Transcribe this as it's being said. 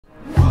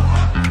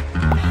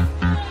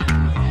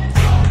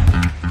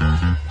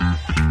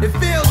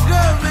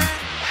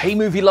Hey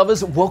movie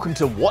lovers, welcome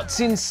to What's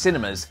in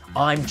Cinemas.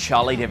 I'm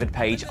Charlie David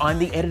Page, I'm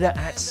the editor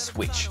at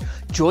Switch.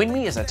 Join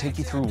me as I take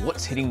you through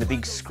what's hitting the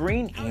big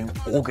screen in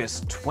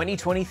August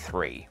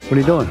 2023. What are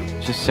you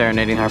doing? Just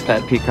serenading our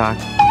pet peacock.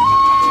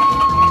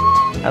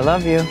 I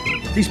love you.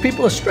 These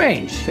people are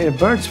strange. They have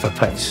birds for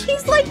pets.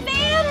 He's like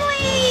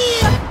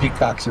family!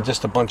 Peacocks are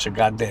just a bunch of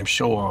goddamn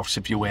show-offs,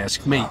 if you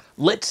ask me.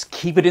 Let's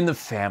keep it in the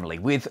family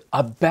with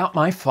About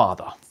My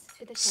Father.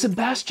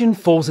 Sebastian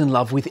falls in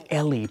love with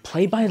Ellie,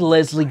 played by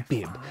Leslie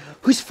Bibb,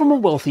 who's from a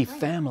wealthy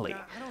family.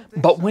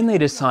 But when they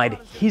decide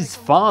his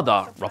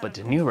father, Robert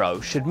De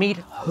Niro, should meet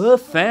her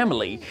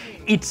family,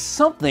 it's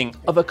something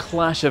of a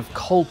clash of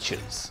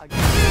cultures.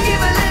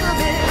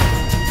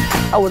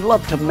 I would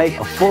love to make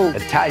a full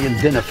Italian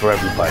dinner for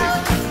everybody.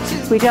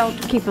 We don't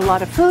keep a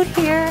lot of food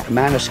here.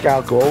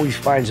 Maniscalco always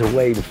finds a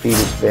way to feed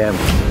his family.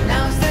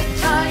 Now's the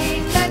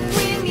time that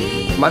we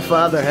need. My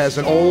father has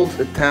an old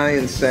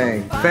Italian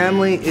saying,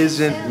 family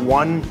isn't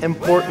one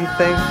important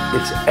thing.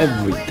 It's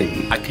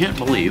everything. I can't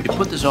believe you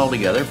put this all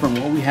together from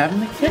what we have in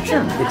the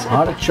kitchen. It's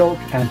artichoke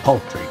and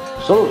poultry.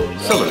 Salute.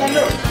 Salute.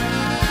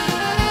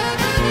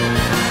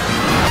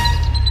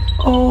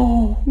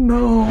 Oh,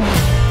 no.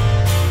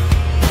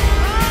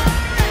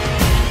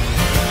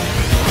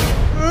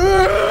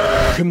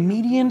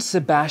 Comedian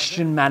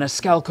Sebastian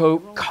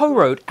Maniscalco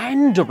co-wrote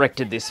and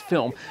directed this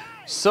film,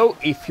 so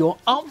if you're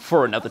up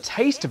for another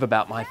taste of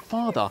About My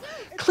Father,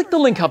 click the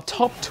link up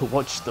top to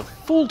watch the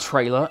full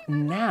trailer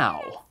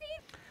now.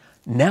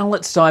 Now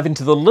let's dive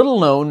into the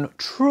little-known,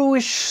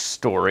 true-ish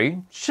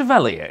story,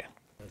 Chevalier.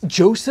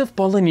 Joseph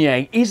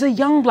Boligny is a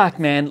young black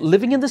man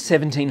living in the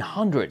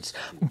 1700s,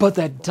 but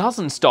that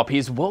doesn't stop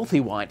his wealthy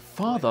white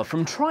father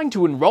from trying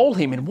to enroll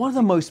him in one of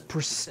the most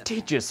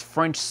prestigious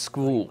French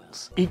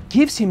schools. It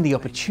gives him the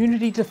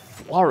opportunity to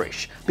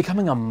flourish,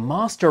 becoming a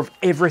master of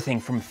everything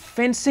from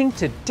fencing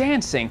to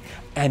dancing,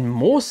 and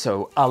more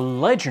so, a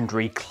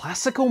legendary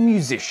classical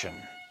musician.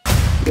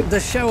 The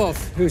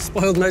show-off who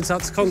spoiled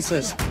Mozart's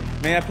concert.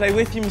 May I play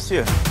with you,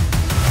 monsieur?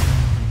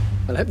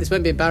 Well, I hope this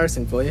won't be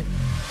embarrassing for you.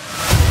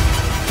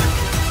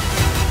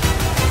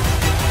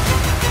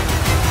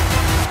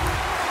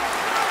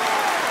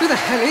 Who the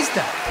hell is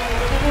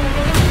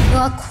that? You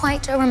are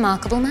quite a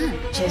remarkable man,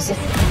 Joseph.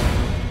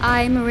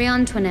 I, Marie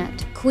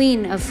Antoinette,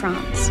 Queen of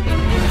France,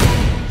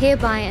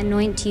 hereby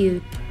anoint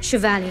you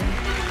Chevalier.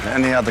 In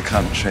any other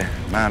country,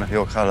 a man of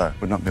your colour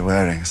would not be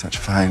wearing such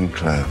fine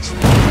clothes.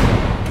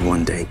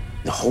 One day,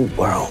 the whole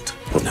world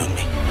will know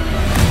me.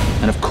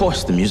 And of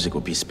course, the music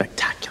will be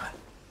spectacular.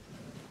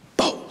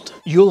 Bold.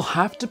 You'll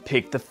have to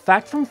pick the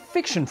fact from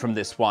fiction from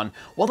this one.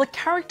 While the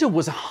character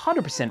was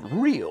 100%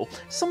 real,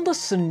 some of the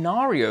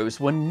scenarios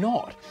were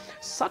not,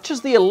 such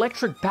as the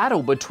electric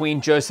battle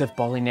between Joseph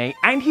Boligny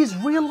and his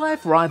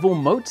real-life rival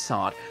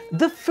Mozart,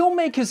 the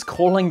filmmakers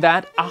calling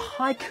that a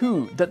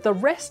haiku that the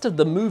rest of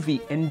the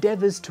movie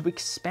endeavours to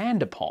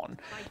expand upon.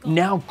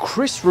 Now,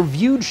 Chris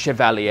reviewed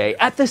Chevalier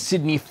at the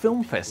Sydney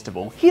Film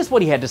Festival. Here's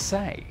what he had to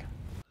say.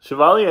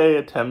 Chevalier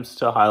attempts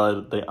to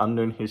highlight the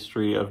unknown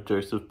history of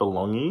Joseph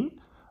Boligny.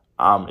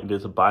 It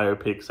is a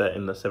biopic set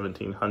in the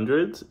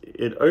 1700s.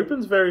 It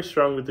opens very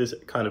strong with this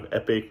kind of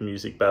epic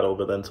music battle,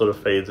 but then sort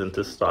of fades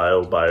into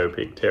style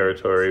biopic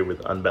territory with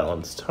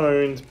unbalanced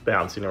tones,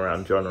 bouncing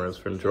around genres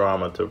from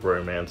drama to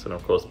romance, and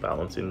of course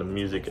balancing the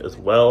music as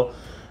well.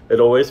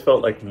 It always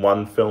felt like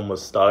one film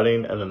was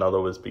starting and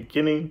another was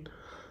beginning.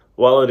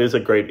 While it is a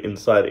great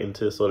insight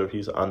into sort of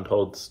his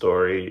untold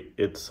story,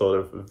 it's sort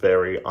of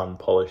very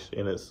unpolished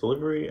in its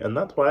delivery, and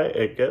that's why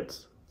it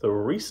gets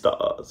 3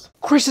 stars.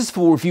 Chris's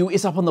full review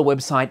is up on the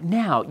website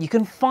now. You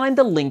can find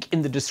the link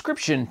in the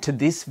description to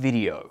this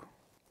video.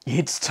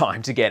 It's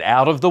time to get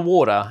out of the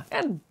water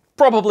and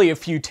probably a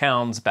few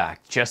towns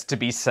back just to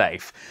be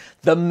safe.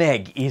 The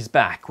Meg is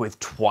back with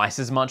twice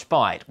as much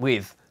bite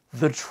with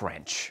The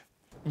Trench.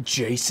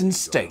 Jason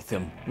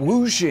Statham,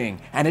 Wu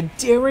Jing, and a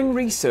daring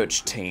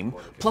research team,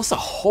 plus a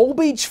whole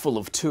beach full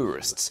of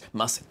tourists,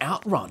 must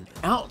outrun,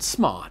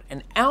 outsmart,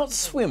 and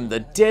outswim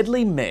the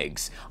deadly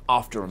Megs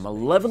after a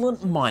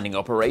malevolent mining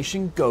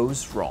operation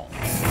goes wrong.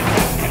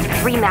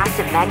 3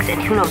 massive Megs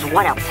and who knows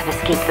what else have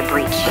escaped the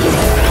breach.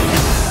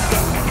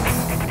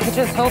 We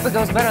just hope it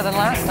goes better than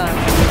last time.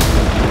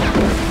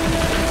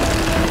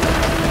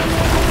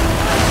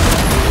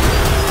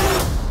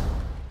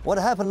 What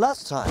happened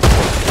last time?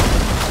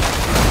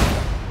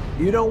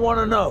 You don't want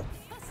to know.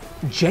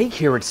 Jake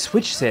here at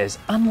Switch says,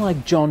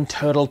 unlike John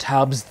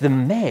Turteltaub's The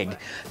Meg,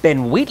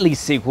 Ben Wheatley's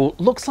sequel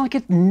looks like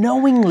it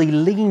knowingly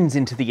leans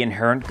into the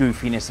inherent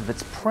goofiness of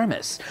its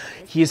premise.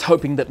 He is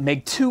hoping that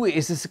Meg 2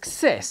 is a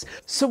success,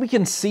 so we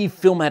can see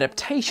film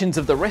adaptations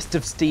of the rest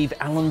of Steve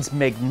Allen's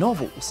Meg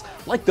novels,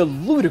 like the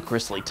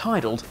ludicrously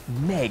titled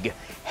Meg,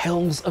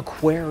 Hell's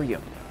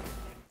Aquarium.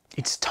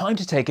 It's time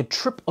to take a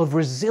trip of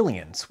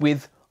resilience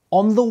with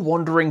On the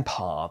Wandering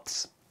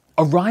Paths.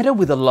 A writer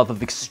with a love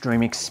of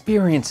extreme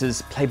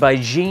experiences, played by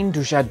Jean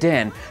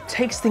Dujardin,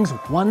 takes things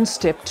one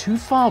step too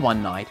far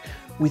one night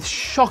with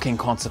shocking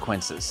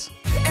consequences.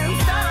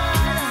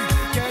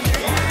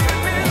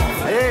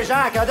 Hey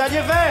Jacques, un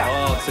dernier verre!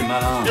 Oh, c'est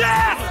malin.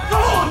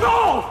 Non,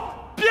 non!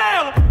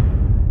 Pierre!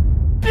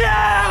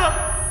 Pierre!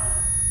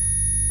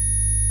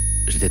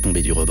 J'étais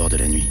tombé du rebord de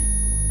la nuit,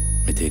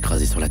 m'étais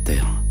écrasé sur la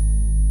terre.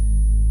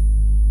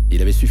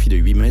 Il avait suffi de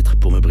 8 mètres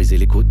pour me briser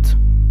les côtes,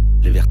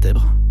 les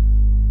vertèbres,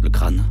 le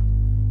crâne.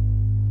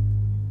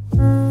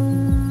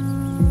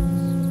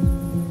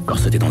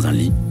 Corseté dans un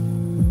lit,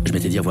 je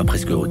m'étais dit à voix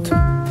presque haute.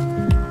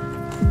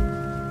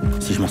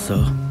 Si je m'en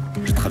sors,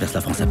 je traverse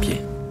la France à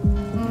pied.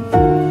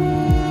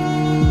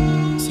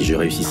 Si je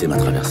réussissais ma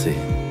traversée,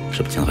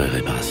 j'obtiendrais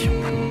réparation.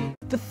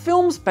 The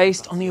film's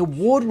based on the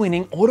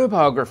award-winning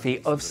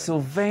autobiography of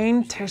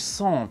Sylvain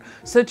Tesson,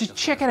 so to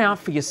check it out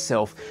for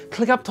yourself,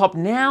 click up top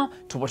now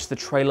to watch the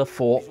trailer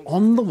for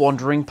On the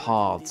Wandering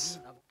Paths.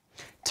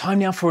 Time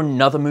now for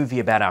another movie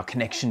about our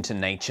connection to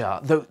nature,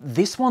 though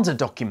this one's a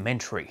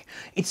documentary.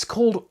 It's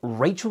called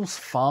Rachel's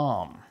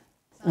Farm.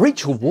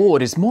 Rachel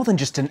Ward is more than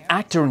just an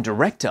actor and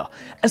director.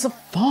 As a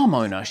farm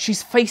owner,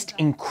 she's faced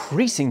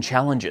increasing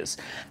challenges,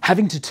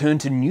 having to turn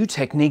to new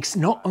techniques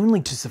not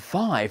only to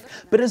survive,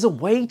 but as a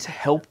way to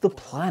help the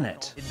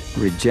planet.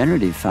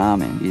 Regenerative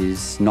farming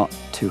is not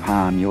to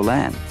harm your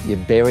land. You're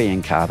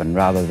burying carbon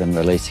rather than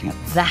releasing it.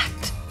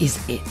 That is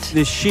it.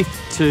 The shift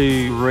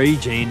to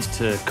regens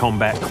to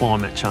combat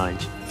climate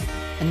change.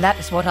 And that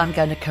is what I'm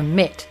going to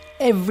commit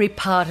every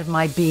part of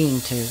my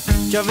being to.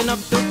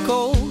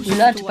 We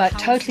learnt about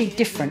totally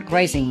different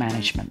grazing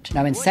management.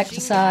 No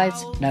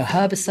insecticides, no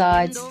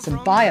herbicides, some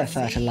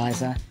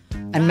biofertilizer,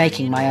 and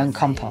making my own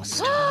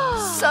compost.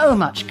 So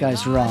much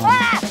goes wrong.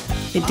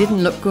 It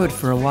didn't look good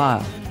for a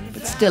while,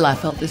 but still I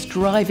felt this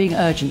driving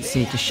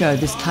urgency to show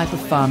this type of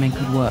farming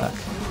could work.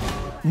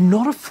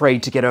 Not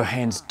afraid to get her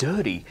hands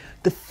dirty,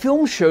 the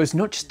film shows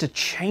not just a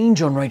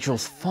change on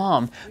Rachel's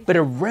farm, but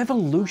a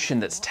revolution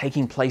that's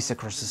taking place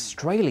across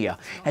Australia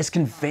as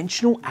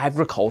conventional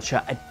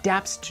agriculture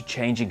adapts to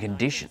changing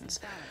conditions.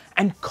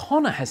 And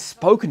Connor has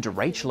spoken to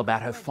Rachel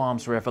about her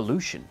farm's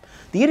revolution.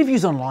 The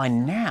interview's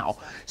online now,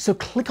 so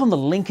click on the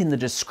link in the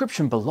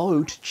description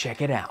below to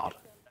check it out.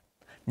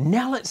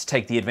 Now let's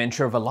take the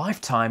adventure of a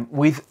lifetime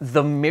with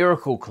The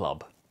Miracle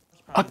Club.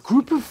 A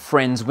group of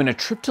friends win a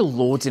trip to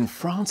Lourdes in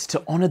France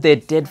to honour their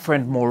dead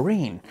friend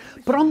Maureen,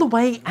 but on the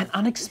way an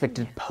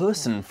unexpected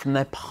person from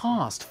their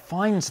past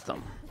finds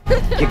them.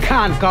 You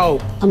can't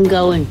go. I'm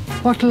going.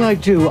 What'll I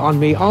do on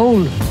me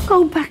own?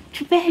 Go back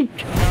to bed.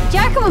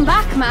 You're coming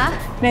back, Ma.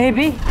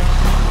 Maybe.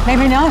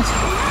 Maybe not.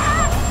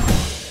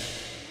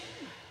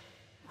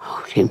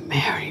 Holy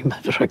Mary,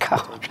 Mother of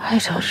God. I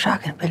don't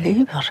fucking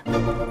believe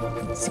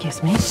it.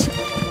 Excuse me.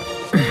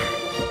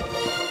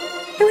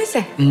 Who is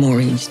it?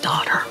 Maureen's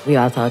daughter. We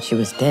all thought she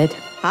was dead.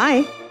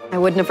 Hi. I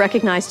wouldn't have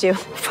recognized you.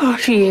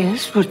 40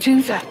 years would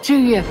do that to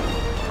you.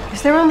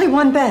 Is there only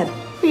one bed?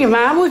 Your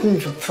ma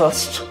wouldn't have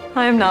fussed.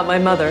 I am not my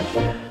mother.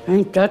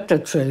 Ain't that the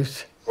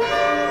truth?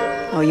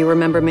 Oh, you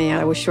remember me.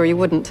 I was sure you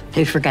wouldn't.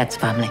 Who forgets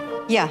family?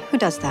 Yeah, who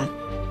does that?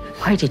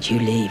 Why did you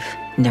leave?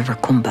 Never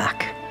come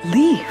back?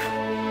 Leave?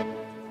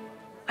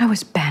 I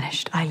was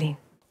banished, Eileen.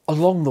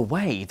 Along the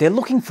way, they're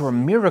looking for a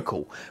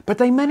miracle, but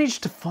they manage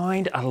to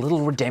find a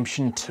little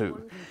redemption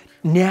too.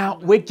 Now,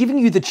 we're giving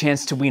you the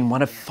chance to win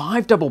one of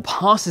 5 double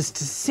passes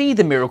to see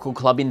The Miracle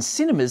Club in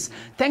cinemas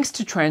thanks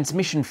to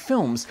Transmission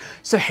Films,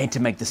 so head to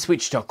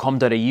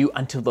maketheswitch.com.au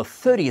until the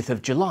 30th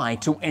of July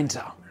to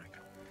enter.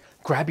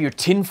 Grab your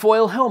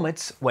tinfoil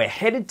helmets, we're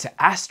headed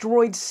to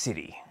Asteroid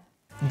City.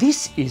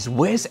 This is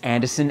Wes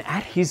Anderson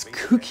at his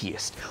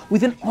kookiest,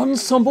 with an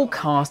ensemble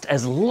cast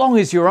as long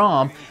as your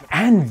arm,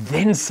 and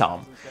then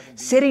some.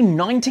 Set in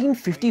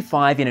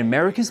 1955 in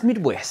America's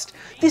Midwest,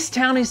 this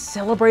town is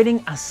celebrating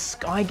a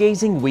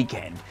skygazing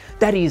weekend.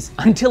 That is,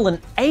 until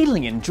an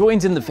alien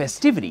joins in the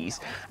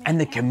festivities and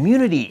the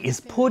community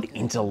is put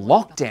into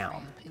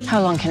lockdown. How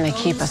long can they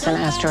keep us in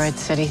Asteroid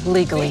City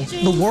legally?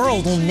 The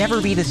world will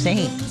never be the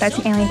same. That's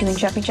an alien doing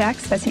jumping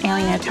jacks. That's an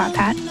alien in a top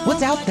hat.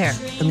 What's out there?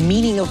 The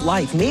meaning of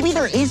life. Maybe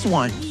there is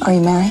one. Are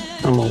you married?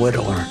 I'm a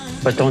widower,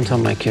 but don't tell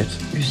my kids.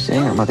 You're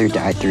saying her mother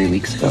died 3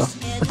 weeks ago?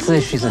 Let's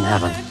say she's in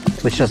heaven,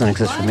 which doesn't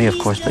exist for me, of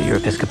course, but you're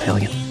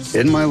Episcopalian.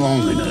 In my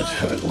loneliness,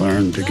 I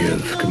learned to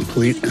give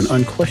complete and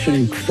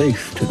unquestioning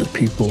faith to the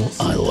people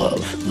I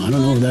love. I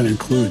don't know if that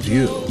includes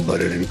you,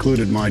 but it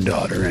included my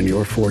daughter and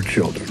your 4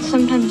 children.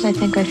 Sometimes I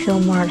think I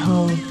feel more at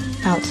home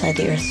outside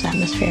the Earth's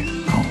atmosphere.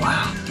 Oh,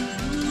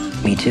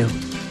 wow. Me too.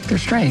 They're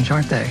strange,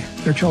 aren't they?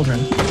 They're children.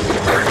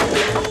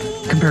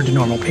 Compared to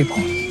normal people.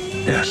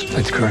 Yes,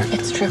 that's correct.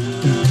 It's true.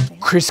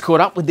 Chris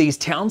caught up with these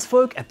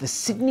townsfolk at the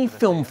Sydney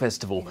Film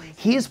Festival.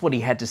 Here's what he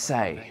had to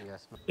say.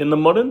 In the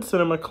modern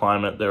cinema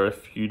climate, there are a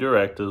few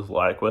directors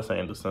like Wes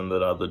Anderson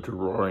that are the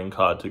drawing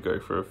card to go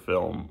for a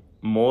film.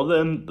 More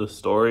than the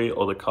story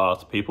or the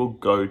cast, people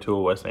go to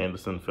a Wes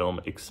Anderson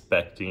film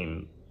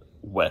expecting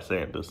Wes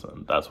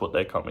Anderson. That's what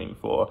they're coming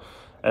for.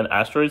 And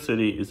Asteroid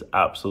City is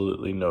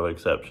absolutely no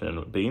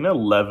exception. Being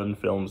 11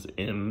 films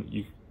in,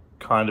 you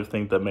kind of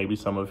think that maybe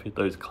some of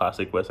those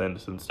classic Wes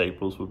Anderson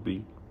staples would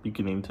be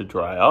beginning to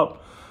dry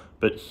up.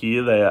 But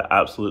here they are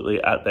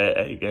absolutely at their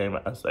A game,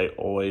 as they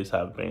always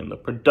have been. The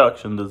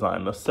production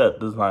design, the set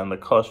design, the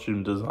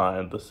costume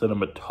design, the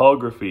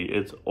cinematography,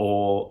 it's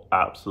all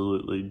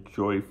absolutely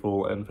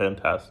joyful and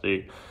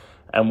fantastic,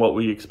 and what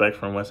we expect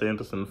from Wes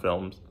Anderson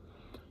films.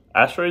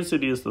 Asteroid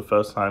City is the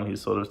first time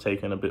he's sort of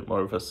taken a bit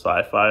more of a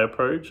sci-fi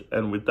approach,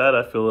 and with that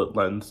I feel it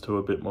lends to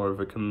a bit more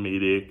of a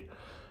comedic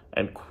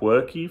and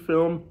quirky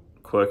film.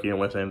 Quirky and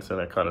Wes Anderson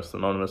are kind of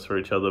synonymous for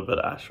each other,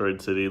 but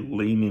Asteroid City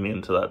leaning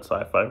into that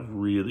sci-fi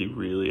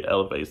really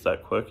elevates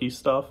that quirky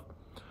stuff.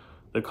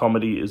 The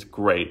comedy is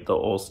great. The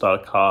all-star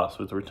cast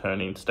with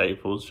returning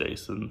staples,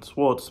 Jason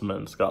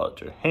Schwartzman, Scarlett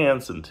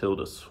Johansson,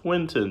 Tilda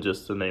Swinton,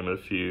 just to name a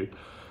few.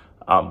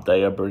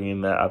 They are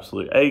bringing their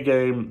absolute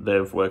A-game.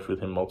 They've worked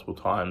with him multiple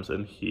times,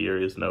 and here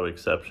is no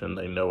exception.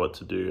 They know what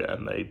to do,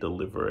 and they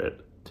deliver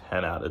it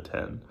 10 out of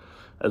 10.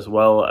 As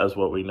well as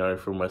what we know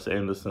from Wes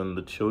Anderson,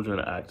 the children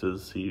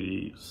actors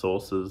he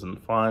sources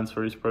and finds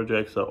for his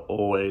projects are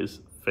always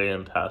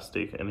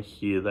fantastic, and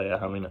here they are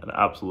having an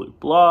absolute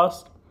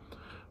blast.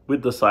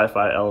 With the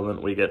sci-fi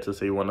element, we get to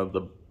see one of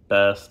the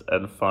best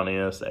and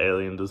funniest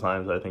alien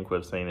designs I think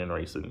we've seen in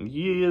recent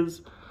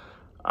years.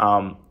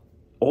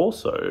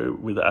 Also,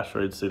 with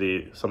Asteroid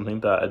City,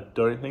 something that I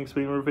don't think has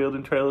been revealed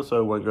in trailers, so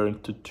I won't go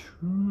into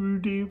too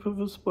deep of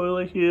a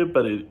spoiler here,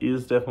 but it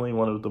is definitely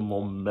one of the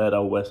more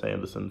meta Wes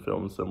Anderson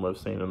films than we've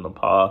seen in the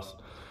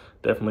past.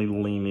 Definitely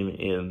leaning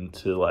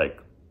into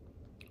like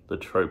the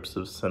tropes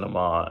of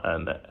cinema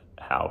and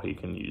how he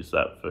can use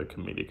that for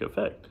comedic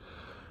effect.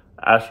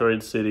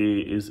 Asteroid City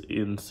is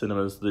in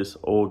cinemas this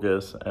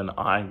August, and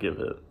I give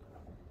it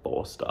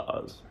 4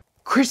 stars.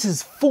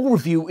 Chris's full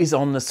review is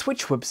on the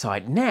Switch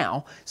website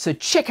now, so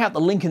check out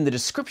the link in the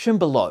description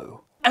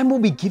below. And we'll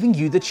be giving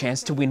you the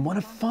chance to win one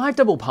of 5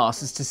 double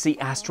passes to see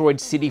Asteroid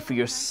City for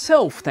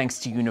yourself thanks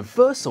to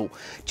Universal.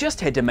 Just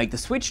head to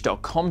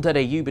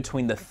maketheswitch.com.au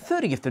between the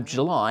 30th of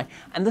July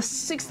and the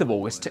 6th of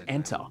August to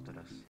enter.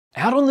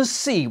 Out on the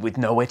sea with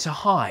nowhere to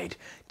hide,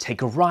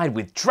 take a ride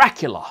with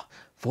Dracula,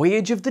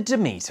 Voyage of the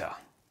Demeter.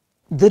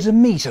 The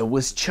Demeter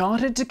was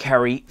chartered to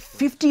carry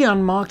 50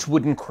 unmarked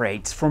wooden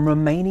crates from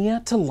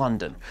Romania to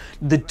London.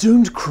 The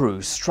doomed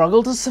crew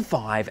struggle to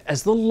survive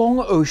as the long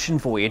ocean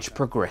voyage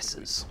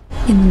progresses.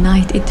 In the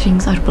night it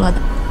drinks our blood.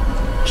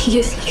 He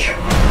is here.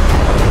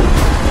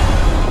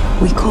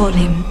 We call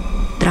him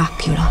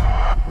Dracula.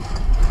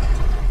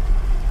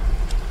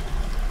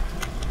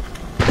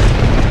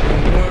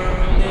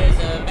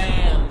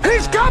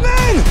 He's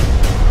coming!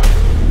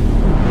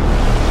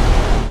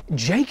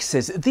 Jake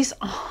says this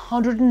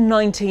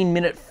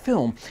 119-minute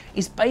film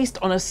is based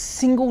on a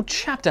single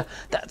chapter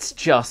that's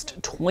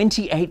just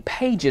 28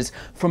 pages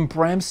from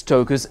Bram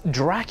Stoker's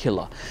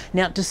Dracula.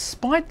 Now,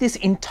 despite this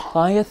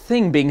entire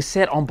thing being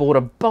set on board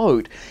a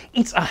boat,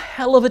 it's a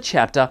hell of a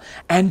chapter,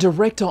 and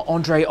director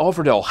Andre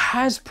Ovredal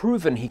has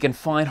proven he can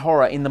find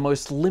horror in the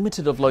most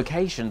limited of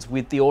locations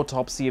with The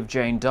Autopsy of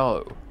Jane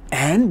Doe.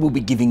 And we'll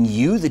be giving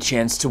you the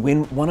chance to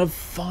win one of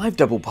 5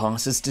 double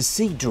passes to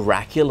see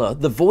Dracula,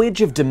 The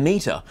Voyage of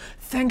Demeter,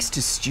 thanks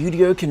to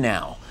Studio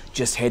Canal.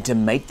 Just head to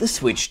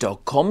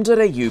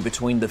maketheswitch.com.au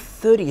between the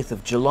 30th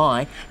of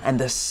July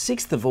and the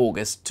 6th of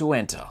August to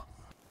enter.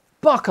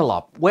 Buckle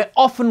up, we're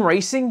off and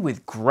racing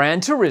with Gran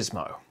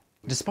Turismo.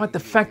 Despite the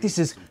fact this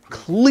is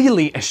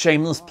clearly a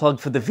shameless plug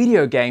for the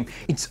video game,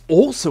 it's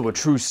also a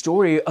true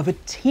story of a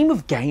team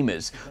of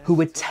gamers who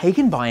were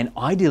taken by an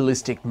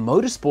idealistic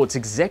motorsports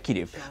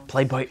executive,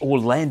 played by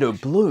Orlando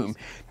Bloom,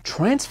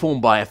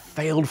 transformed by a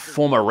failed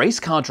former race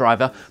car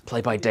driver,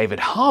 played by David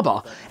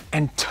Harbour,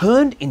 and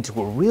turned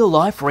into a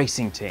real-life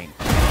racing team.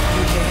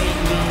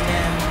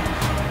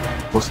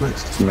 What's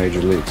next?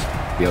 Major leagues.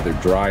 The other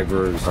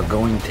drivers are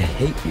going to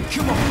hate you.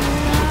 Come on!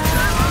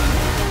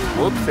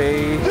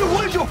 Whoopsie. Dude,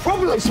 what is your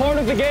problem? It's part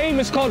of the game.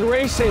 It's called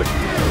racing.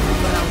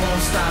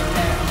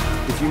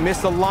 If you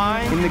miss a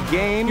line in the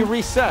game, you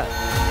reset.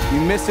 You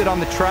miss it on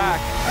the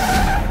track,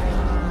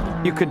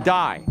 you could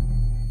die.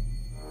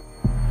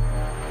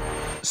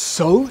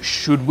 So,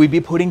 should we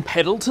be putting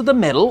pedal to the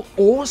metal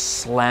or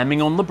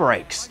slamming on the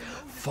brakes?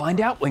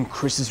 Find out when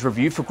Chris's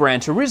review for Gran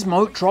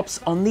Turismo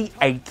drops on the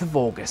 8th of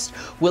August.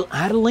 We'll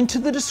add a link to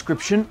the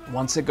description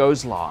once it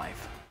goes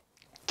live.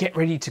 Get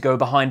ready to go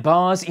behind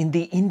bars in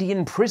the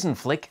Indian prison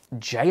flick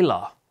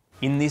Jailer.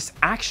 In this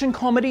action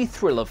comedy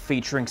thriller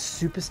featuring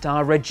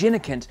superstar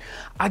Rajinikanth,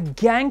 a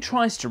gang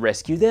tries to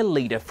rescue their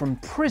leader from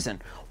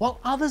prison while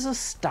others are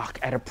stuck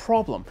at a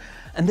problem,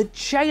 and the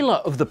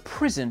jailer of the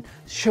prison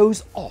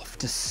shows off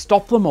to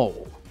stop them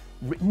all.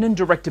 Written and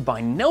directed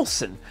by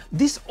Nelson,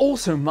 this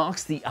also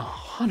marks the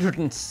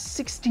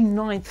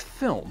 169th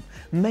film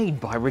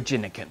made by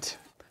Rajinikanth.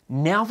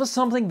 Now for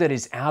something that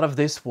is out of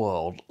this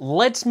world,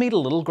 let's meet a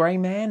little grey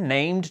man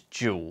named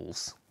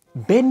Jules.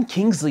 Ben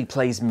Kingsley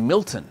plays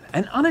Milton,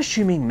 an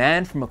unassuming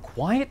man from a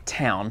quiet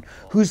town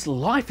whose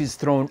life is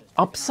thrown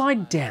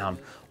upside down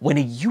when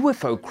a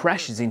UFO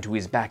crashes into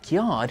his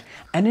backyard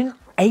and an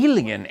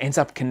alien ends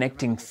up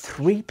connecting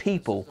 3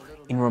 people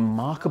in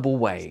remarkable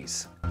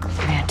ways.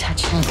 Man,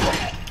 touch him.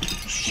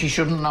 She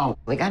shouldn't know.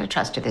 We gotta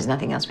trust her. The's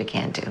nothing else we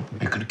can do.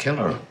 We could kill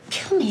her.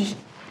 Kill me?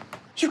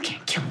 You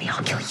can't kill me.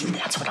 I'll kill you.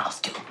 That's what I'll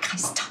do.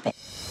 Guys, stop it.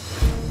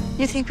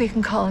 You think we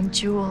can call him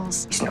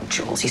Jules? He's no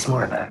Jules. He's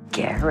more of a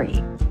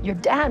Gary. Your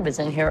dad was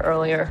in here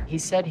earlier. He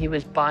said he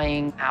was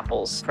buying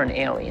apples for an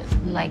alien.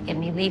 Like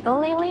an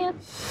illegal alien?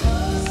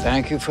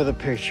 Thank you for the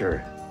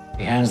picture.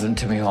 He hands them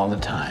to me all the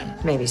time.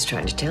 Maybe he's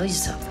trying to tell you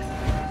something.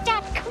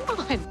 Dad, come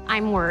on.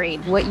 I'm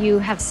worried. What you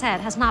have said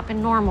has not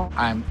been normal.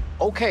 I'm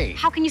okay.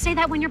 How can you say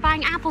that when you're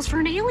buying apples for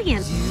an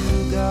alien?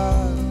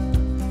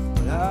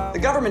 The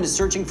government is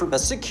searching for a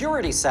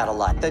security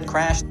satellite that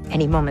crashed.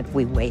 Any moment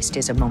we waste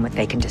is a moment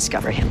they can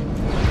discover him.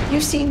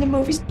 You've seen the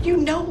movies. You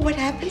know what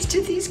happens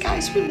to these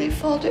guys when they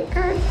fall to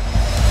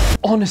Earth.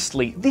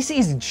 Honestly, this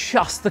is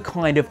just the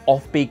kind of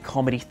offbeat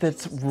comedy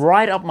that's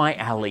right up my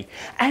alley,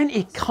 and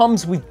it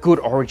comes with good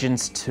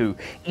origins too.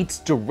 It's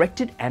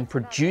directed and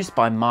produced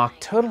by Mark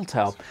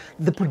Turtletaub,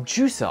 the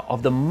producer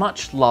of the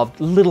much-loved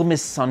Little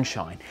Miss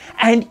Sunshine.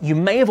 And you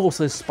may have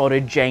also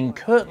spotted Jane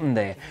Curtin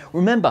there.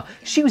 Remember,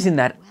 she was in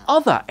that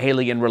other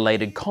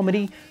alien-related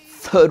comedy,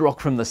 Third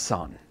Rock from the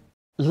Sun.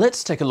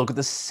 Let's take a look at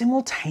the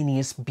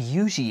simultaneous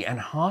beauty and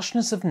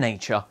harshness of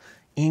nature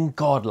in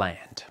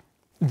Godland.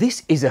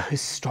 This is a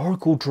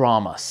historical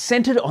drama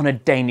centred on a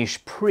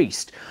Danish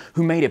priest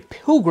who made a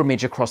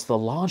pilgrimage across the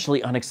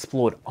largely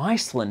unexplored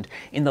Iceland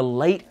in the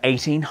late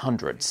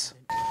 1800s.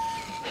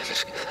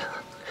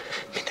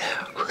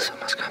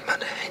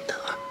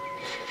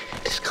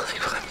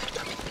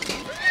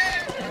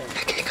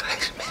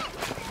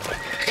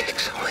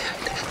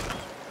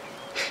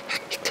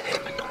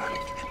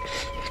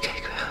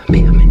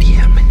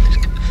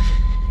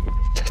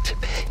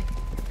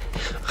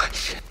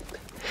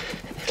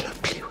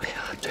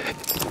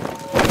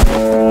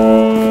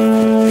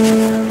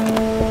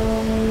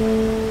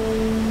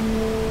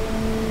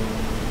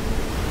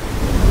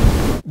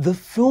 The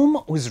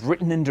film was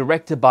written and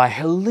directed by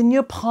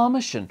Helena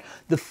Parmesan,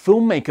 the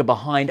filmmaker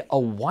behind A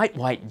White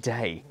White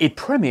Day. It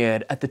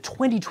premiered at the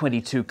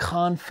 2022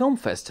 Cannes Film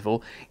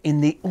Festival in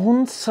the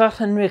Un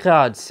Certain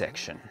Regard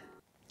section.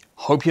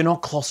 Hope you're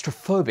not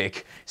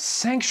claustrophobic.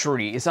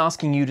 Sanctuary is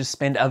asking you to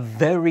spend a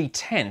very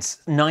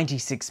tense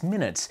 96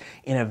 minutes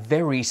in a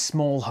very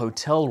small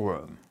hotel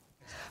room.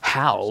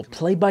 Hal,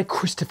 played by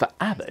Christopher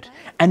Abbott,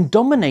 and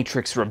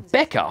dominatrix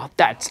Rebecca,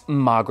 that's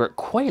Margaret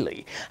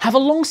Qualley, have a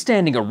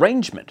long-standing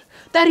arrangement.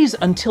 That is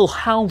until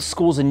Hal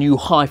scores a new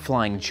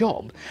high-flying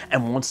job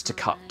and wants to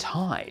cut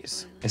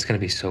ties. It's gonna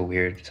be so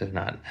weird to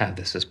not have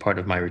this as part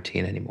of my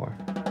routine anymore.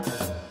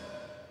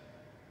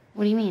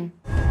 What do you mean?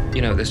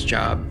 You know, this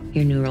job.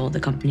 Your new role at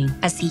the company,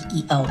 as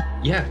CEO.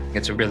 Yeah,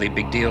 it's a really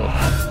big deal.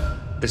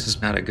 This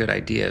is not a good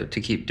idea to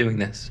keep doing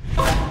this.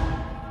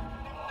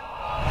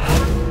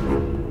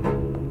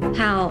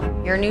 Hal,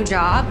 your new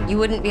job, you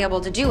wouldn't be able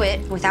to do it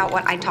without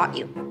what I taught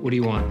you. What do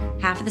you want?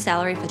 Half of the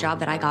salary for the job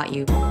that I got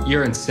you.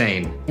 You're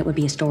insane. It would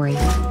be a story.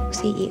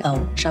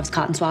 CEO shoves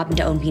cotton swab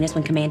into own penis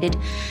when commanded.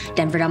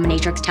 Denver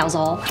dominatrix tells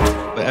all.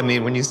 But I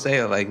mean, when you say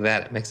it like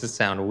that, it makes it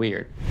sound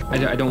weird.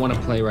 I don't want to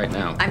play right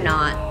now. I'm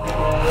not.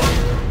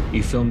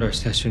 You filmed our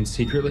session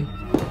secretly?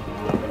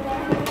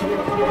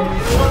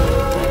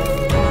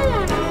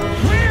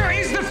 Where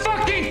is the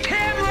fucking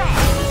camera?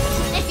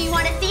 If you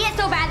want to see it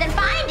so bad, then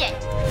find it.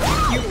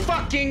 You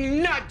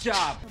fucking nut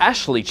job.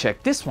 Ashley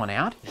checked this one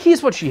out.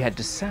 Here's what she had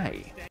to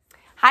say.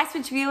 Hi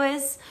Switch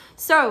viewers.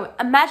 So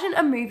imagine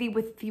a movie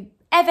with the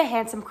ever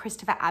handsome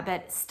Christopher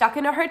Abbott stuck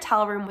in a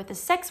hotel room with a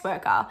sex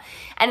worker,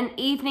 and an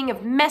evening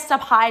of messed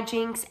up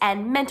hijinks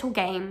and mental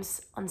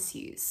games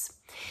ensues.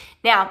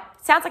 Now,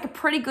 sounds like a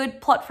pretty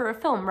good plot for a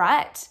film,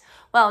 right?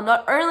 Well,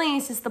 not only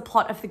is this the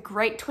plot of the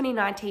great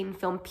 2019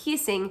 film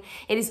Piercing,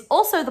 it is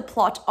also the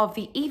plot of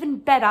the even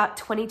better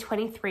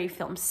 2023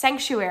 film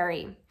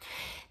Sanctuary.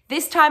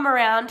 This time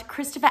around,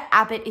 Christopher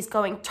Abbott is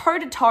going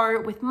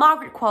toe-to-toe with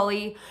Margaret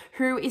Qualley,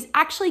 who is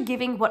actually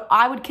giving what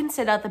I would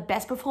consider the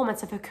best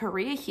performance of her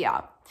career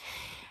here.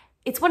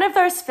 It's one of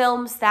those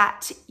films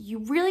that you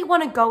really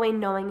want to go in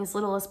knowing as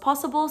little as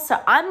possible,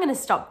 so I'm going to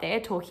stop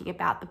there talking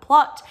about the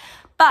plot,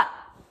 but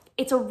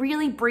it's a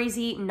really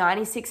breezy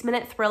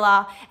 96-minute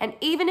thriller, and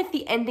even if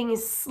the ending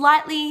is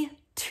slightly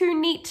too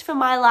neat for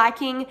my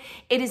liking,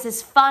 it is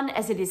as fun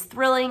as it is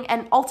thrilling,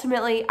 and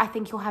ultimately I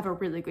think you'll have a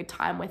really good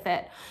time with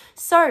it.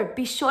 So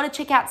be sure to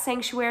check out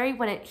Sanctuary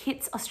when it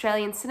hits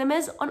Australian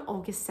cinemas on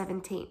August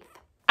 17th.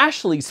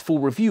 Ashley's full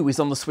review is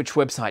on the Switch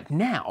website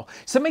now,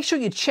 so make sure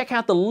you check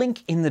out the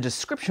link in the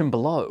description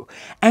below.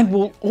 And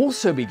we'll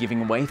also be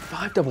giving away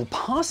 5 double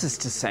passes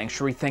to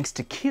Sanctuary thanks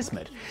to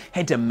Kismet.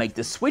 Head to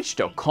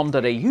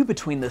maketheswitch.com.au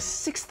between the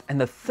 6th and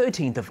the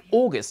 13th of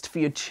August for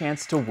your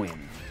chance to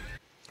win.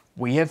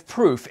 We have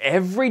proof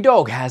every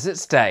dog has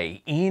its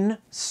day in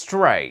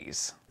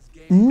Strays.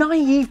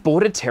 Naive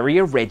Border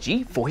Terrier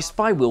Reggie, voiced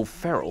by Will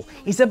Ferrell,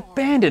 is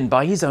abandoned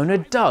by his owner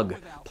Doug,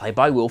 played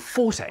by Will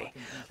Forte,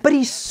 but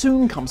he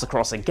soon comes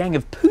across a gang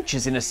of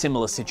poochers in a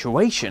similar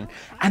situation,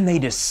 and they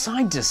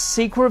decide to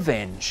seek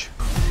revenge.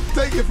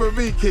 Take it from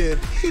me, kid.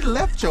 He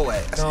left your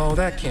ass. No,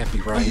 that can't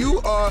be right. You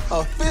are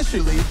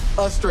officially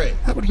a stray.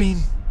 That would mean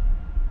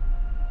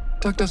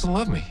Doug doesn't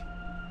love me.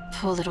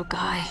 Poor little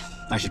guy.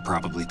 I should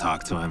probably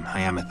talk to him. I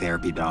am a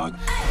therapy dog.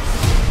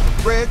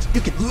 Reg, you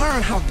can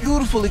learn how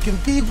beautiful it can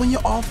be when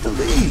you're off the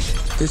leash.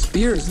 This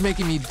beer is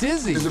making me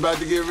dizzy. It's about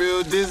to get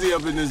real dizzy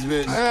up in this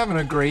bitch. I'm having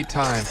a great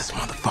time. This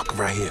motherfucker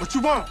right here. What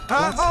you want,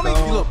 huh, homie?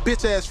 You little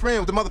bitch-ass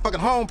friend with the motherfucking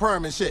home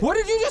perm and shit. What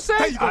did you just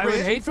say? You go, I would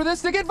Reg. hate for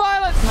this to get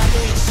violent.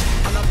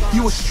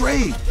 You a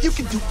straight. You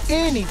can do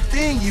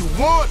anything you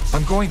want.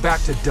 I'm going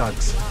back to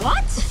Doug's.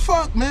 What? The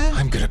fuck, man?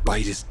 I'm gonna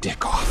bite his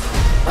dick off.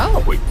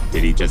 Oh. Wait,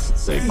 did he just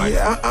say bite?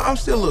 Yeah, I'm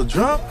still a little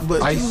drunk,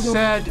 but... I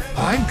said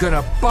I'm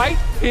gonna bite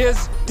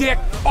his dick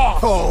off.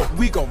 Oh,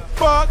 we gon'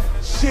 fuck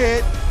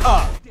shit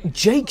up.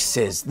 Jake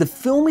says the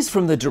film is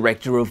from the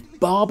director of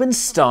Barb and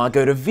Star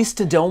Go to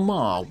Vista Del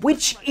Mar,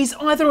 which is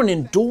either an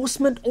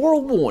endorsement or a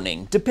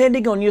warning,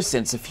 depending on your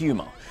sense of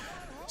humour.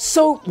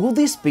 So, will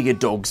this be a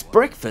dog's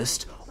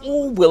breakfast,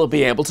 or will it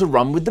be able to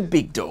run with the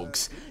big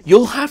dogs?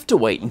 You'll have to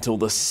wait until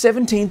the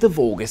 17th of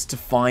August to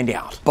find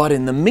out. But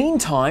in the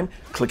meantime,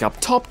 click up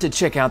top to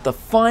check out the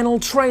final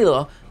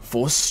trailer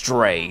for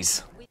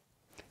Strays.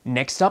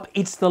 Next up,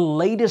 it's the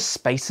latest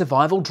space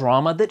survival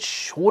drama that's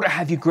sure to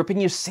have you gripping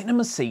your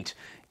cinema seat.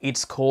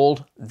 It's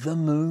called The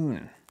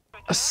Moon.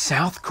 A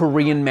South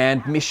Korean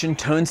manned mission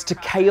turns to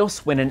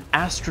chaos when an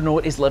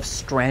astronaut is left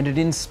stranded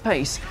in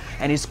space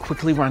and is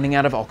quickly running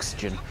out of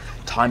oxygen.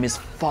 Time is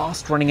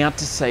fast running out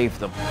to save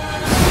them.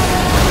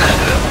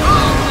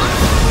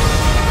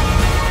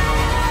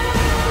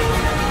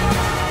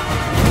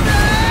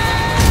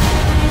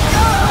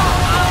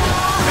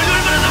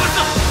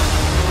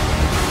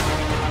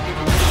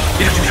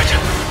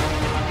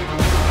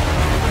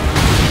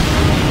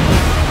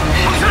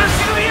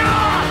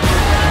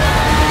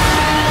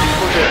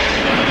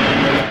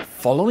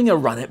 Following a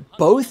run at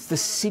both the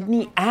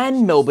Sydney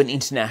and Melbourne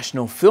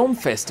International Film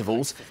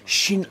Festivals,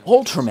 Shin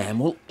Ultraman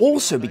will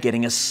also be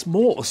getting a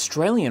small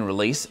Australian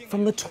release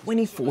from the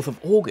 24th of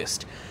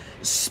August.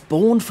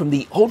 Spawned from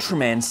the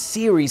Ultraman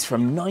series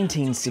from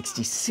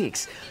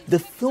 1966, the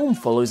film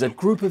follows a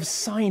group of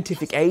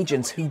scientific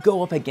agents who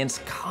go up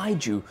against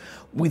kaiju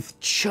with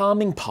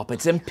charming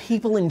puppets and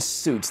people in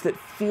suits that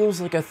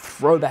feels like a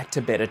throwback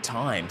to better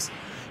times.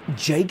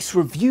 Jake's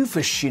review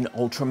for Shin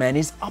Ultraman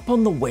is up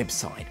on the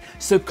website,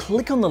 so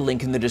click on the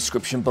link in the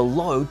description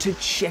below to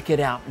check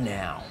it out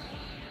now.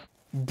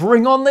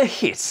 Bring on the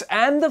hits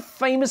and the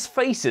famous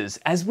faces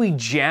as we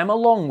jam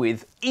along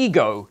with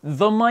Ego,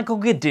 the Michael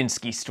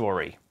Gudinski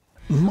story.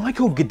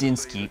 Michael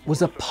Gudinski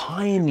was a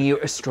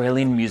pioneer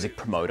Australian music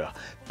promoter,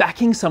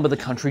 backing some of the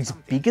country's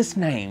biggest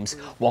names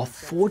while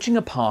forging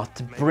a path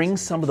to bring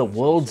some of the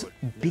world's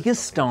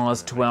biggest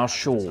stars to our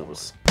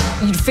shores.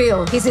 You'd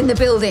feel he's in the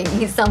building,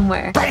 he's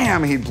somewhere.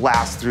 Bam! He'd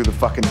blast through the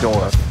fucking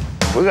door.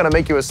 We're gonna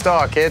make you a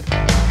star, kid.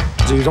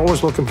 So he's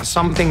always looking for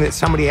something that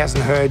somebody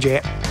hasn't heard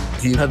yet.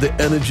 He had the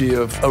energy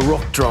of a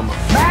rock drummer.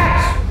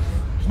 Max!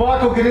 It's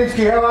Michael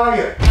Gudinski, how are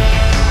you?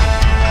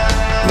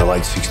 In the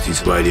late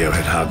 60s, radio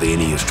had hardly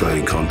any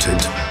Australian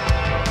content.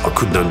 I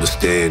couldn't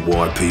understand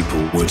why people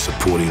weren't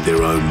supporting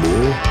their own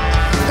more.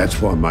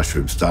 That's why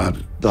Mushroom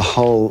started. The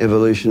whole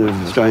evolution of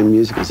Australian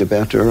music is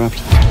about to erupt.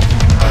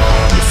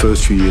 The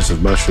first few years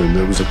of Mushroom,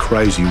 there was a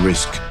crazy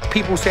risk.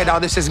 People said, oh,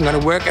 this isn't going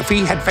to work. If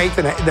he had faith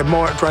in it, the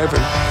more it drove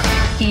him.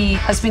 He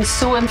has been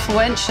so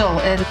influential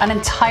in an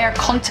entire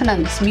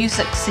continent's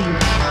music scene.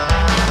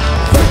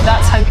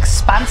 That's how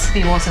expansive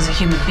he was as a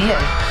human being.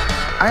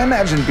 I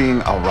imagine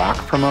being a rock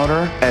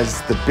promoter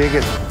as the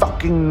biggest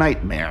fucking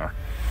nightmare.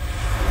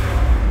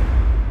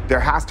 There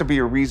has to be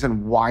a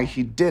reason why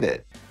he did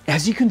it.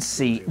 As you can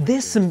see,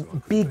 there's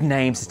some big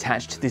names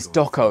attached to this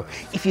doco.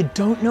 If you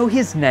don't know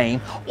his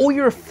name, or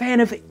you're a fan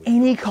of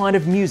any kind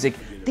of music,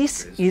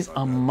 this is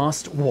a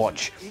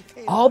must-watch.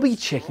 I'll be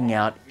checking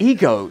out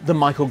Ego, the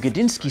Michael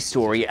Gudinski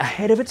story,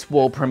 ahead of its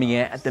world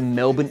premiere at the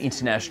Melbourne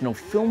International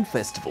Film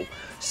Festival,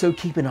 so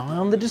keep an eye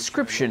on the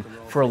description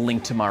for a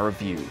link to my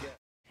review.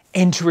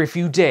 Enter if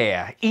you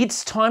dare,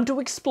 it's time to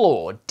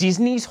explore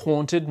Disney's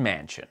Haunted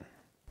Mansion.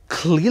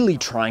 Clearly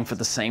trying for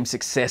the same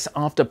success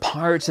after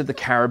Pirates of the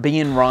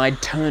Caribbean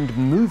ride turned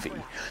movie,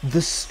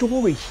 the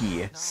story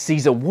here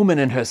sees a woman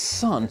and her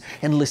son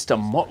enlist a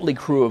motley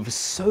crew of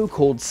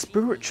so-called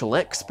spiritual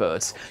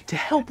experts to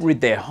help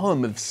rid their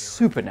home of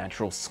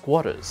supernatural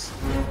squatters.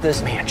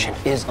 This mansion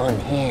is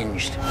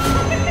unhinged.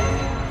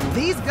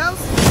 These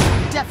ghosts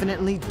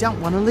definitely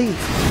don't want to leave.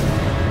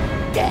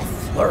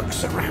 Death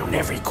lurks around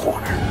every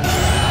corner.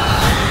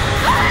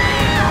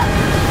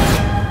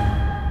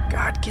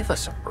 God, give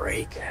us a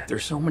break.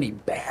 There's so many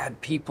bad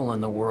people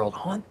in the world.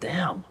 Haunt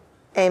them.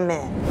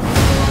 Amen.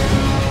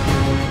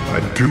 I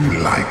do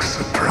like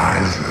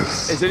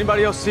surprises. Is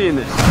anybody else seeing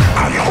this?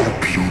 I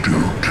hope you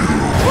do too.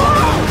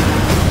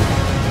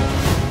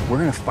 We're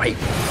gonna fight,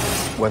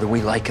 whether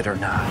we like it or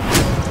not.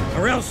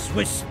 Or else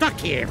we're stuck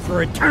here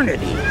for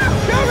eternity.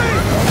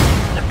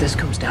 If this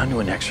comes down to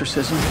an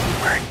exorcism,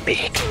 we're in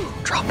big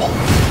trouble.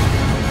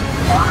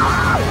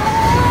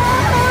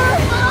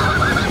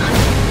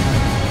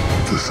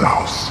 This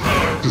house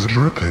is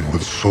dripping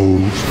with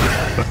souls,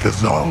 but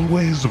there's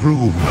always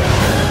room.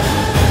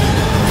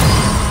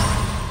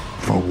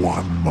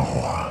 one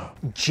more.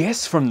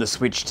 Jess from the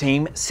Switch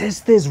team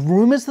says there's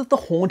rumours that the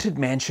Haunted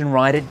Mansion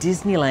ride at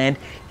Disneyland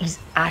is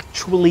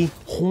actually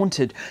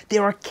haunted.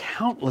 There are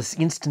countless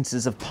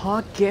instances of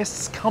park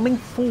guests coming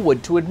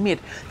forward to admit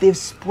they've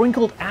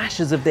sprinkled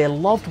ashes of their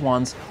loved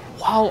ones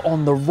while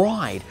on the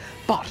ride.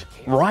 But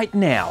right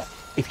now,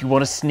 if you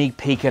want a sneak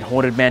peek at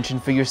Haunted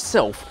Mansion for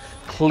yourself,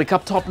 click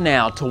up top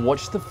now to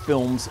watch the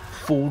film's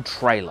full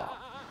trailer.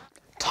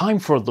 Time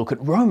for a look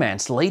at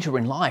romance later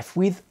in life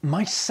with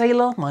My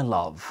Sailor, My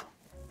Love.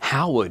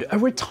 Howard, a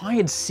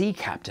retired sea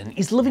captain,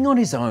 is living on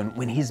his own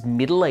when his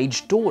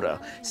middle-aged daughter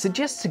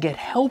suggests to get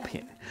help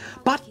in.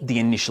 But the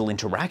initial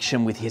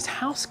interaction with his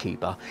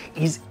housekeeper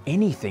is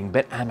anything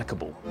but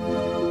amicable.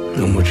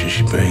 How much is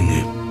she paying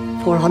you?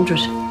 400.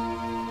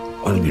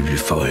 I'll give you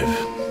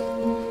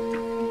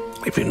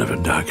 5. If you never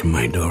darken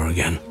my door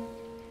again.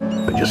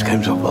 I just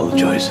came to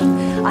apologize.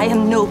 I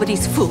am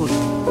nobody's fool.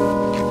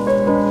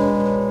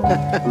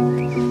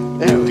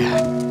 There we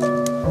are.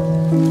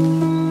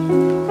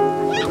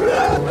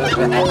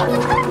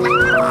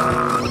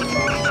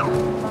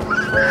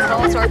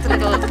 All sorts of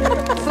little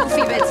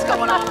foofy bits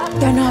going on.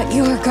 They're not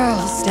your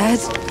girls, Dad.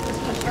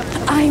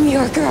 I'm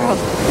your girl.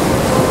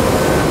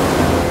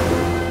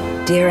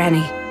 Dear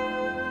Annie,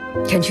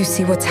 can't you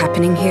see what's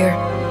happening here?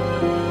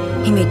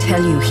 He may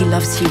tell you he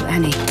loves you,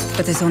 Annie,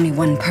 but there's only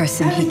one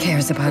person he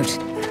cares about.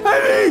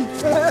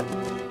 Annie!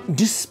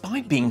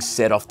 Despite being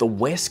set off the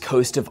west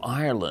coast of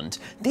Ireland,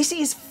 this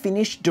is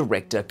Finnish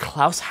director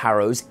Klaus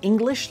Harrow's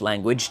English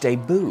language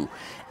debut.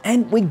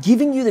 And we're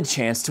giving you the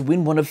chance to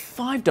win one of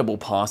 5 double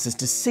passes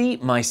to see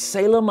My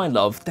Sailor, My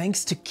Love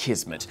thanks to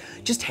Kismet.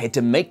 Just head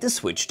to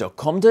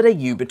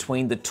maketheswitch.com.au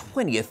between the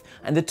 20th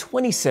and the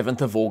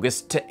 27th of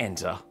August to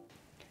enter.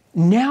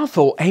 Now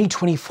for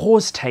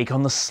A24's take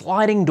on the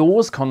sliding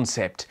doors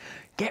concept.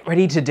 Get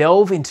ready to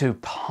delve into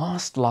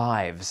past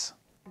lives.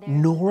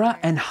 Nora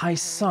and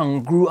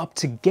Hae-sung grew up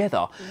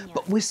together,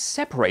 but were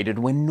separated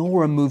when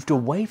Nora moved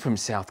away from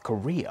South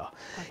Korea.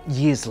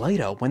 Years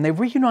later, when they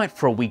reunite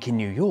for a week in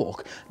New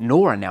York,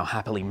 Nora now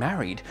happily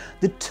married,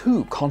 the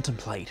two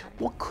contemplate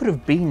what could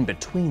have been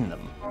between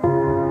them.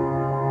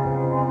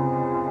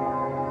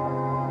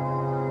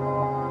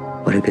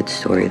 What a good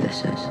story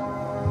this is.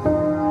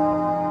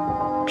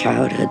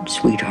 Childhood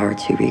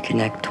sweethearts who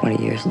reconnect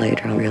 20 years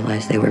later and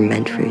realize they were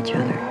meant for each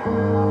other.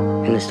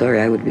 In the story,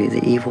 I would be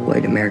the evil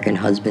white American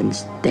husband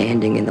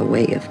standing in the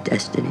way of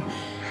destiny.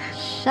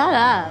 Shut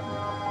up.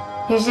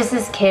 He was just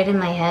this kid in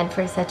my head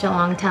for such a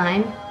long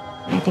time.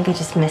 I think I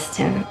just missed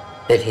him.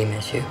 Did he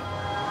miss you?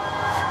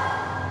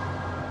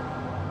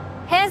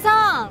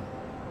 Hae-sung!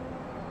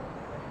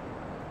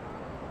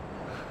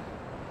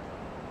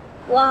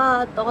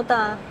 와,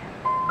 너다.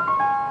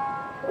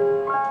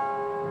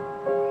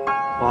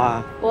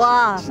 와.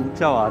 와.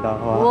 진짜 와다.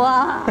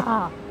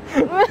 와.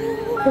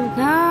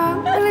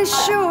 Not really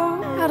sure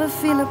how to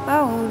feel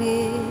about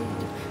it,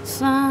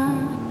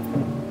 son.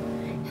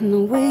 And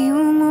the way you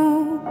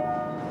move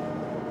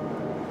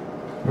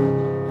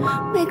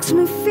makes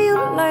me feel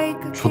like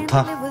I can't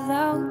좋다. live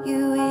without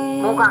you.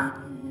 뭐가?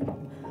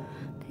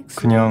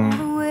 그냥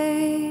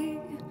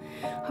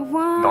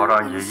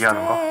너랑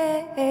얘기하는 거?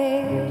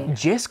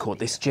 Jess caught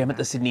this gem at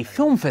the Sydney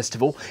Film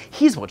Festival.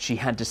 Here's what she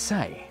had to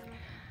say.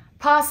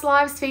 Past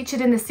Lives featured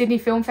in the Sydney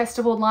Film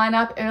Festival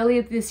lineup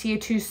earlier this year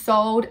to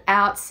sold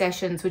out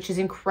sessions, which is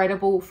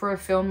incredible for a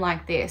film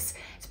like this.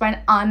 It's by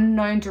an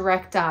unknown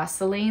director,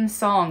 Celine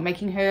Song,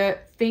 making her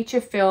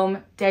feature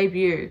film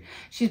debut.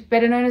 She's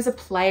better known as a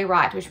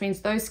playwright, which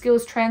means those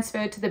skills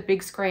transferred to the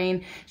big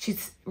screen.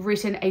 She's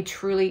written a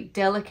truly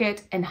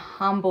delicate and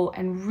humble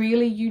and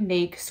really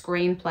unique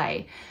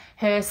screenplay.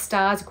 Her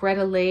stars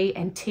Greta Lee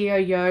and Teo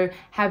Yo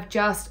have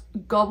just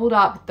gobbled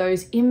up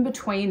those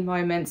in-between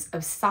moments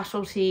of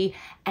subtlety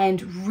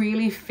and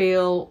really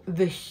feel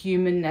the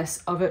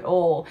humanness of it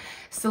all.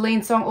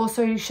 Celine Song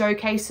also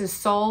showcases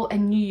Seoul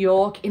and New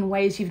York in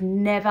ways you've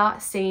never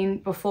seen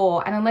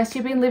before. And unless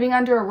you've been living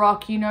under a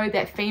rock, you know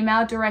that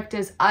female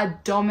directors are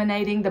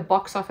dominating the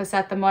box office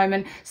at the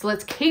moment. So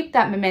let's keep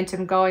that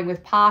momentum going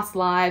with Past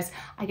Lives.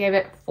 I gave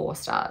it 4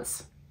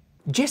 stars.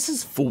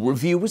 Jess's full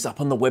review is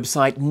up on the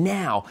website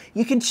now.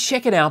 You can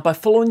check it out by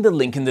following the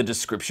link in the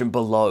description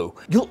below.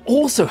 You'll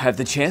also have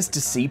the chance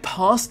to see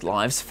Past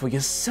Lives for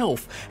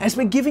yourself, as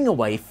we're giving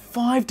away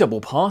 5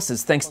 double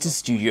passes thanks to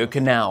Studio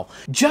Canal.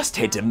 Just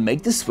head to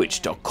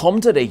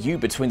maketheswitch.com.au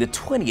between the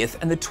 20th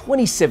and the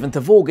 27th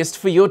of August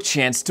for your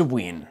chance to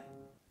win.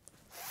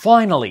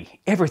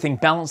 Finally, everything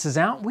balances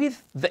out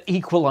with The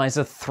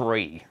Equalizer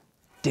 3.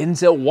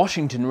 Denzel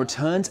Washington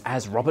returns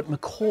as Robert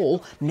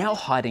McCall, now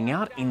hiding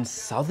out in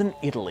southern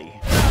Italy.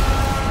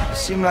 You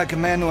seem like a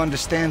man who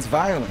understands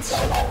violence.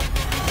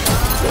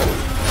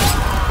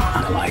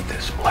 I like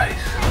this place.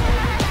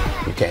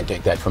 You can't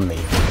take that from me.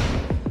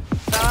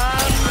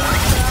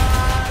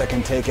 I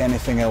can take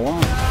anything I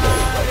want.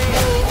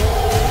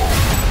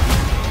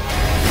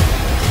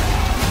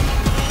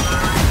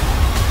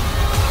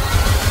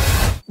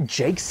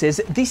 Jake says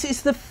this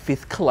is the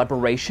 5th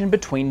collaboration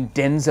between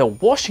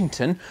Denzel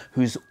Washington,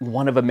 who's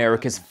one of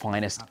America's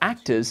finest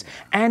actors,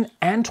 and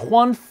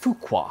Antoine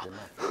Fuqua,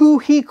 who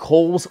he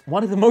calls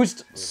one of the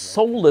most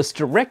soulless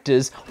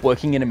directors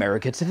working in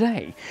America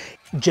today.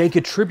 Jake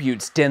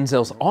attributes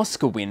Denzel's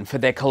Oscar win for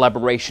their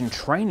collaboration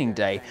Training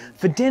Day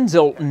for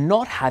Denzel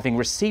not having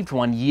received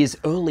one years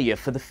earlier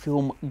for the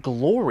film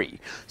Glory.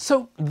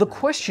 So the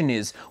question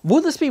is,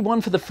 will this be one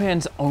for the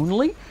fans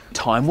only?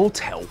 Time will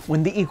tell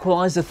when The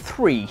Equalizer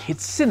 3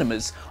 hits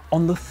cinemas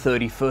on the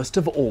 31st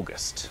of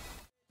August.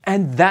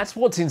 And that's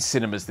what's in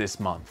cinemas this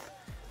month.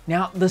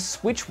 Now, the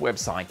Switch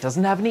website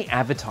doesn't have any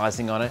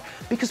advertising on it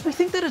because we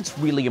think that it's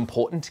really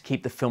important to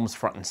keep the films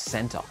front and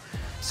center.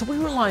 So we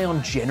rely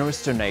on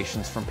generous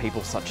donations from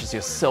people such as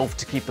yourself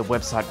to keep the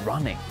website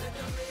running.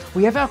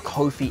 We have our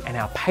Ko-fi and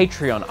our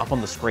Patreon up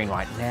on the screen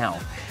right now,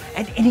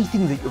 and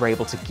anything that you're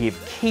able to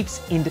give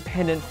keeps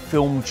independent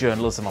film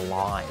journalism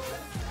alive.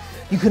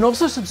 You can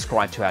also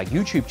subscribe to our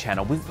YouTube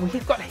channel.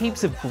 We've got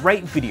heaps of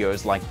great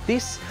videos like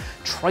this,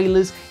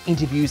 trailers,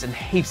 interviews, and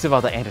heaps of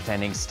other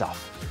entertaining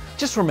stuff.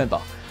 Just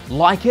remember,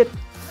 like it,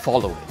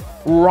 follow it,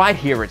 right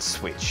here at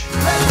Switch.